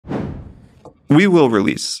We will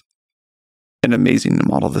release an amazing new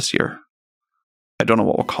model this year. I don't know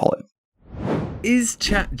what we'll call it. Is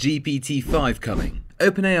GPT-5 coming?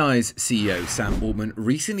 OpenAI's CEO Sam Altman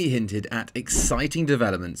recently hinted at exciting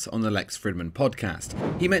developments on the Lex Fridman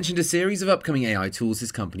podcast. He mentioned a series of upcoming AI tools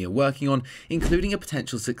his company are working on, including a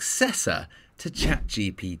potential successor to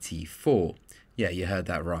ChatGPT-4. Yeah, you heard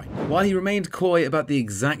that right. While he remained coy about the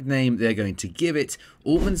exact name they're going to give it,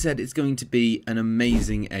 Altman said it's going to be an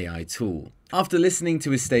amazing AI tool. After listening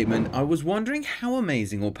to his statement, I was wondering how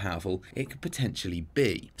amazing or powerful it could potentially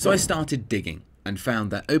be. So I started digging and found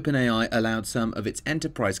that OpenAI allowed some of its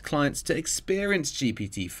enterprise clients to experience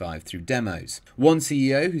GPT-5 through demos. One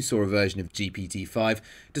CEO who saw a version of GPT-5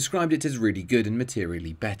 described it as really good and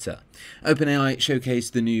materially better. OpenAI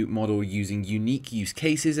showcased the new model using unique use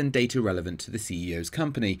cases and data relevant to the CEO's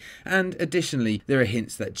company, and additionally, there are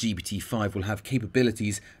hints that GPT-5 will have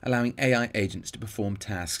capabilities allowing AI agents to perform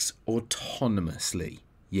tasks autonomously.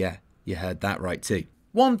 Yeah, you heard that right too.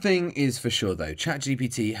 One thing is for sure though,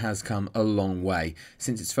 ChatGPT has come a long way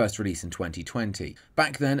since its first release in 2020.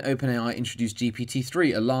 Back then, OpenAI introduced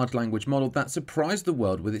GPT-3, a large language model that surprised the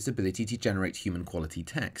world with its ability to generate human quality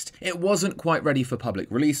text. It wasn't quite ready for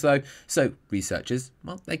public release though, so researchers,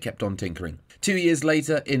 well, they kept on tinkering. 2 years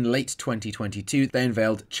later, in late 2022, they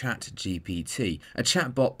unveiled ChatGPT, a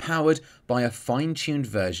chatbot powered by a fine-tuned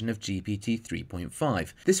version of GPT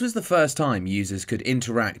 3.5. This was the first time users could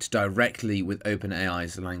interact directly with OpenAI's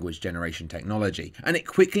language generation technology, and it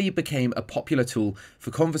quickly became a popular tool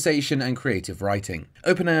for conversation and creative writing.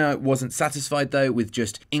 OpenAI wasn't satisfied though with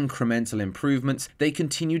just incremental improvements. They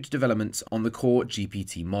continued developments on the core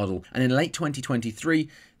GPT model, and in late 2023,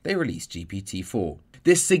 they released GPT-4.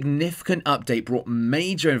 This significant update brought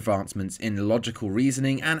major advancements in logical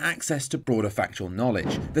reasoning and access to broader factual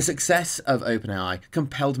knowledge. The success of OpenAI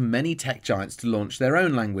compelled many tech giants to launch their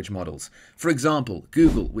own language models. For example,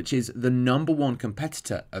 Google, which is the #1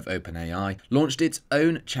 competitor of OpenAI, launched its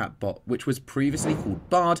own chatbot, which was previously called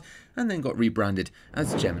Bard and then got rebranded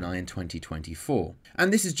as Gemini in 2024.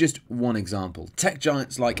 And this is just one example. Tech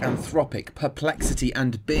giants like Anthropic, Perplexity,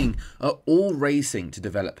 and Bing are all racing to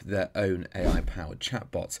develop their own AI-powered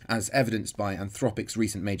chatbots, as evidenced by Anthropic's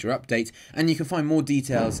recent major update, and you can find more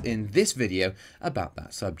details in this video about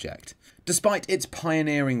that subject. Despite its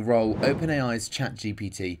pioneering role, OpenAI's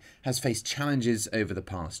ChatGPT has faced challenges over the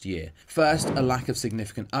past year. First, a lack of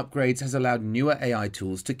significant upgrades has allowed newer AI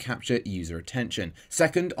tools to capture user attention.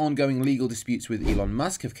 Second, ongoing legal disputes with Elon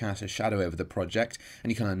Musk have cast a shadow over the project,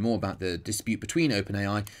 and you can learn more about the dispute between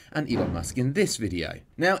OpenAI and Elon Musk in this video.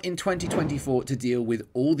 Now, in 2024, to deal with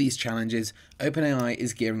all these challenges, OpenAI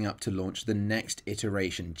is gearing up to launch the next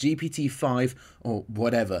iteration, GPT-5, or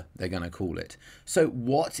whatever they're going to call it. So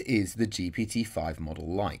what is the GPT-5 model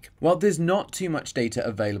like? Well, there's not too much data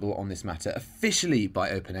available on this matter officially by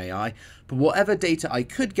OpenAI, but whatever data I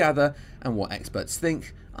could gather and what experts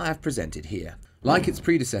think, I have presented here. Like its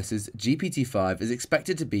predecessors, GPT-5 is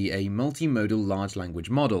expected to be a multimodal large language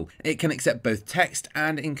model. It can accept both text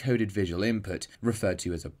and encoded visual input, referred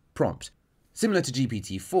to as a prompt. Similar to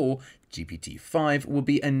GPT-4, GPT-5 will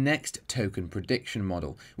be a next token prediction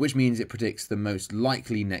model, which means it predicts the most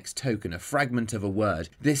likely next token, a fragment of a word.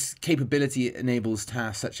 This capability enables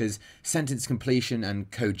tasks such as sentence completion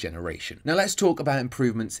and code generation. Now let's talk about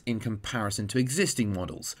improvements in comparison to existing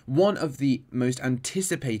models. One of the most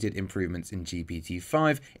anticipated improvements in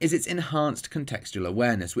GPT-5 is its enhanced contextual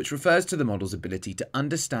awareness, which refers to the model's ability to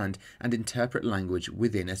understand and interpret language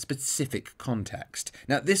within a specific context.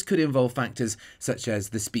 Now this could involve factors such as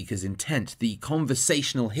the speaker's intent, the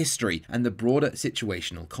conversational history, and the broader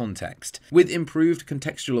situational context. With improved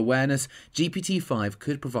contextual awareness, GPT-5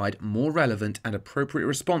 could provide more relevant and appropriate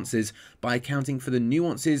responses by accounting for the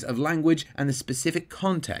nuances of language and the specific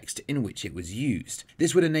context in which it was used.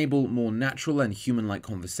 This would enable more natural and human-like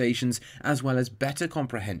conversations, as well as better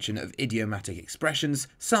comprehension of idiomatic expressions,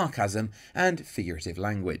 sarcasm, and figurative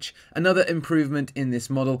language. Another improvement in this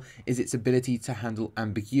model is its ability to handle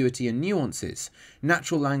ambiguity and nuances.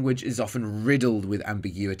 Natural language is often riddled with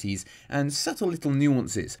ambiguities and subtle little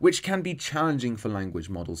nuances, which can be challenging for language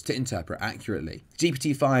models to interpret accurately.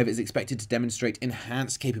 GPT-5 is expected to demonstrate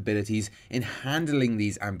enhanced capabilities in handling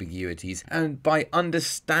these ambiguities and by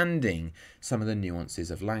understanding some of the nuances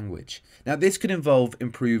of language. Now, this could involve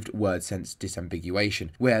improved word sense disambiguation,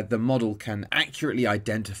 where the model can accurately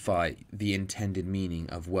identify the intended meaning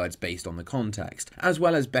of words based on the context, as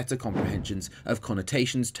well as better comprehensions of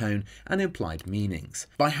connotations, tone, and implied meanings.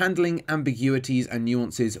 By handling handling ambiguities and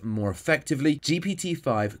nuances more effectively,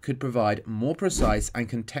 GPT-5 could provide more precise and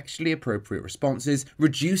contextually appropriate responses,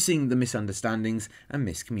 reducing the misunderstandings and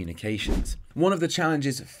miscommunications. One of the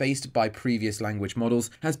challenges faced by previous language models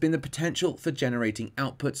has been the potential for generating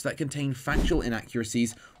outputs that contain factual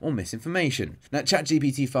inaccuracies or misinformation. Now,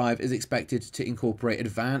 ChatGPT-5 is expected to incorporate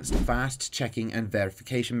advanced fast checking and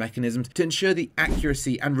verification mechanisms to ensure the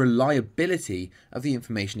accuracy and reliability of the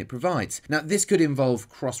information it provides. Now, this could involve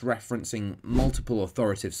cross-referencing multiple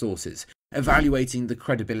authoritative sources, evaluating the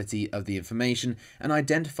credibility of the information, and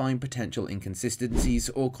identifying potential inconsistencies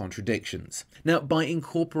or contradictions. Now, by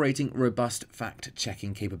incorporating robust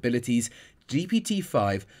fact-checking capabilities,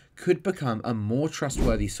 GPT-5 could become a more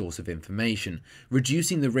trustworthy source of information,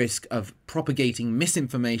 reducing the risk of propagating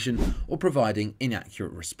misinformation or providing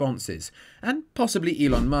inaccurate responses. And possibly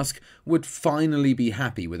Elon Musk would finally be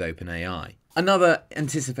happy with OpenAI. Another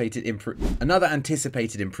anticipated improvement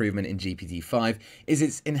in GPT-5 is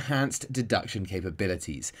its enhanced deduction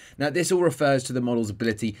capabilities. Now, this all refers to the model's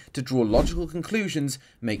ability to draw logical conclusions,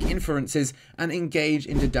 make inferences, and engage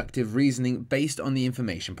in deductive reasoning based on the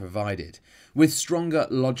information provided. With stronger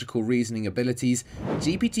logical reasoning abilities,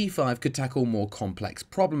 GPT-5 could tackle more complex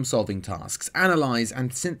problem-solving tasks, analyze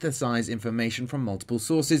and synthesize information from multiple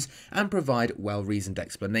sources, and provide well-reasoned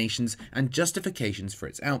explanations and justifications for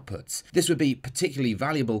its outputs. This would be particularly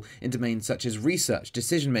valuable in domains such as research,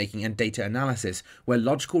 decision-making, and data analysis, where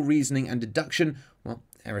logical reasoning and deduction, well,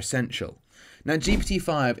 are essential. Now,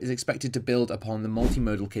 GPT-5 is expected to build upon the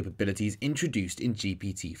multimodal capabilities introduced in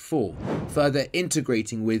GPT-4, further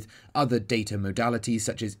integrating with other data modalities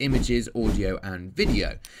such as images, audio, and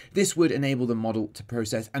video. This would enable the model to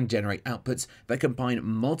process and generate outputs that combine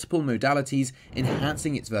multiple modalities,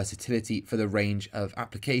 enhancing its versatility for the range of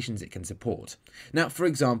applications it can support. Now, for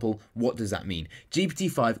example, what does that mean?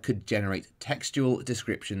 GPT-5 could generate textual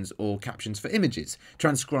descriptions or captions for images,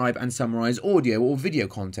 transcribe and summarize audio or video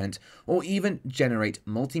content, or even generate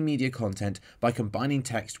multimedia content by combining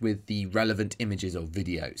text with the relevant images or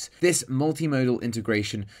videos. This multimodal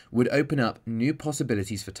integration would open up new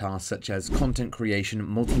possibilities for tasks such as content creation,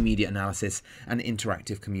 multimedia analysis, and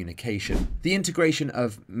interactive communication. The integration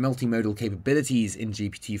of multimodal capabilities in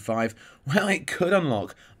GPT-5, well, it could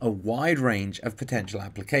unlock a wide range of potential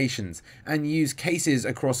applications and use cases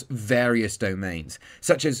across various domains,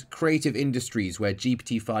 such as creative industries where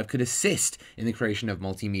GPT-5 could assist in the creation of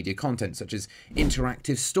multimedia content, such as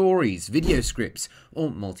interactive stories, video scripts, or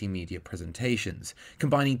multimedia presentations,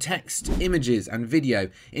 combining text, images, and video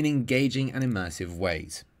in engaging and immersive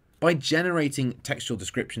ways. By generating textual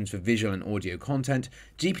descriptions for visual and audio content,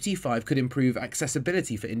 GPT-5 could improve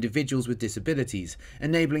accessibility for individuals with disabilities,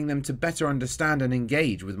 enabling them to better understand and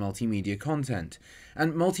engage with multimedia content.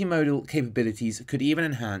 And multimodal capabilities could even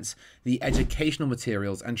enhance the educational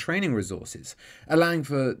materials and training resources, allowing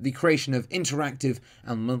for the creation of interactive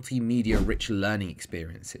and multimedia-rich learning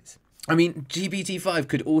experiences. I mean, GPT-5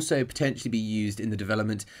 could also potentially be used in the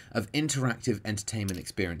development of interactive entertainment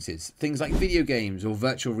experiences, things like video games or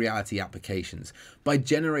virtual reality applications, by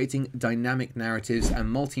generating dynamic narratives and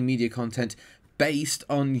multimedia content based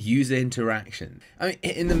on user interaction. I mean,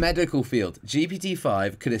 in the medical field,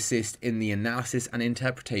 GPT-5 could assist in the analysis and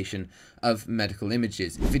interpretation of medical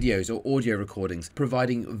images, videos, or audio recordings,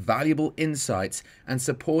 providing valuable insights and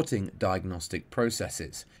supporting diagnostic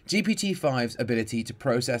processes. GPT-5's ability to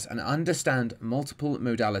process and understand multiple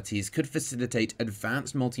modalities could facilitate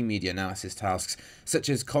advanced multimedia analysis tasks such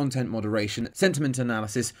as content moderation, sentiment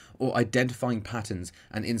analysis, or identifying patterns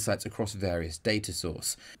and insights across various data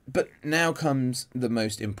sources. But now comes the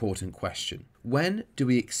most important question. When do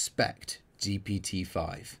we expect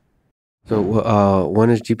GPT-5? So,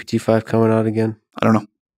 when is GPT-5 coming out again? I don't know.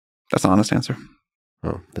 That's an honest answer.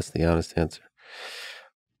 Oh, that's the honest answer.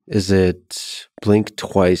 Is it blink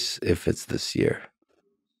twice if it's this year?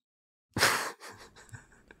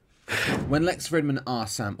 When Lex Fridman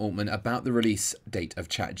asked Sam Altman about the release date of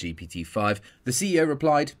ChatGPT-5, the CEO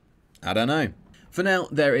replied, "I don't know." For now,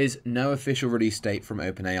 there is no official release date from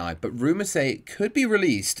OpenAI, but rumors say it could be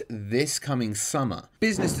released this coming summer.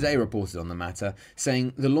 Business Today reported on the matter,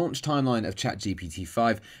 saying the launch timeline of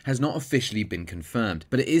ChatGPT-5 has not officially been confirmed,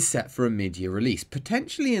 but it is set for a mid-year release,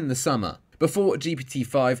 potentially in the summer. Before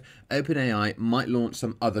GPT-5, OpenAI might launch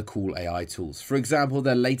some other cool AI tools. For example,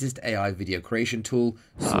 their latest AI video creation tool,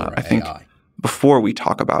 Sora I think AI. before we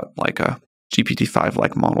talk about like a GPT-5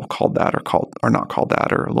 like model called that or not called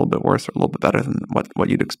that, or a little bit worse or a little bit better than what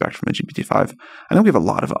you'd expect from a GPT-5, I think we have a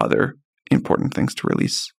lot of other important things to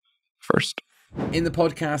release first. In the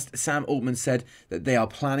podcast, Sam Altman said that they are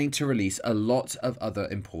planning to release a lot of other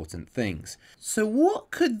important things. So what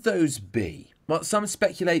could those be? Well, some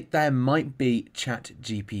speculate there might be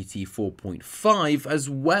ChatGPT 4.5 as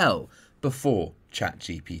well before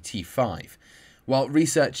ChatGPT 5. While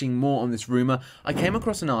researching more on this rumour, I came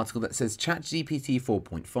across an article that says ChatGPT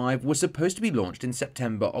 4.5 was supposed to be launched in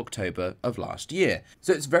September-October of last year.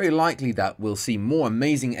 So it's very likely that we'll see more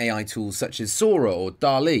amazing AI tools such as Sora or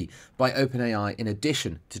DALL-E by OpenAI in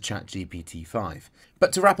addition to ChatGPT 5.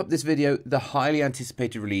 But to wrap up this video, the highly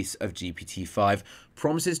anticipated release of GPT-5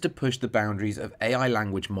 promises to push the boundaries of AI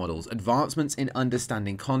language models, advancements in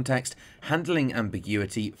understanding context, handling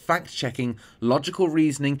ambiguity, fact-checking, logical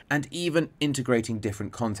reasoning, and even integrating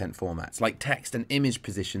different content formats like text and image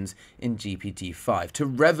positions in GPT-5 to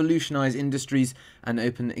revolutionize industries and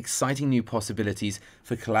open exciting new possibilities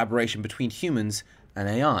for collaboration between humans and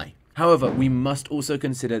AI. However, we must also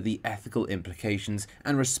consider the ethical implications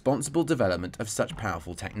and responsible development of such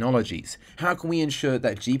powerful technologies. How can we ensure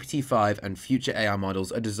that GPT-5 and future AI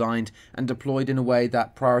models are designed and deployed in a way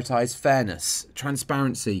that prioritize fairness,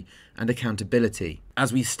 transparency, and accountability?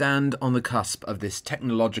 As we stand on the cusp of this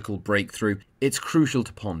technological breakthrough, it's crucial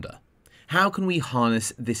to ponder. How can we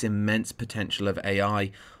harness this immense potential of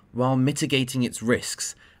AI while mitigating its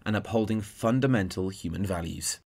risks and upholding fundamental human values?